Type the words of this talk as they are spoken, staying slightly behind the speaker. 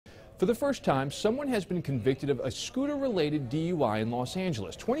For the first time, someone has been convicted of a scooter-related DUI in Los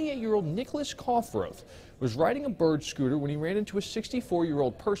Angeles. 28-year-old Nicholas Kaufroth was riding a bird scooter when he ran into a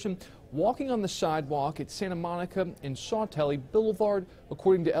 64-year-old person walking on the sidewalk at Santa Monica and Sautelli Boulevard,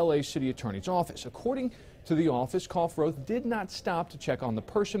 according to LA City Attorney's Office. According to the office, Kaufroth did not stop to check on the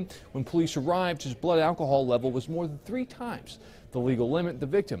person. When police arrived, his blood alcohol level was more than 3 times the legal limit. The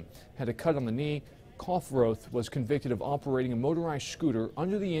victim had a cut on the knee. Kaufroth was convicted of operating a motorized scooter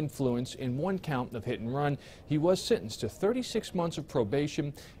under the influence in 1 count of hit and run. He was sentenced to 36 months of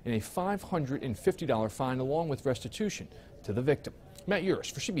probation and a $550 fine along with restitution to the victim. Matt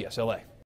Yurus for CBS LA.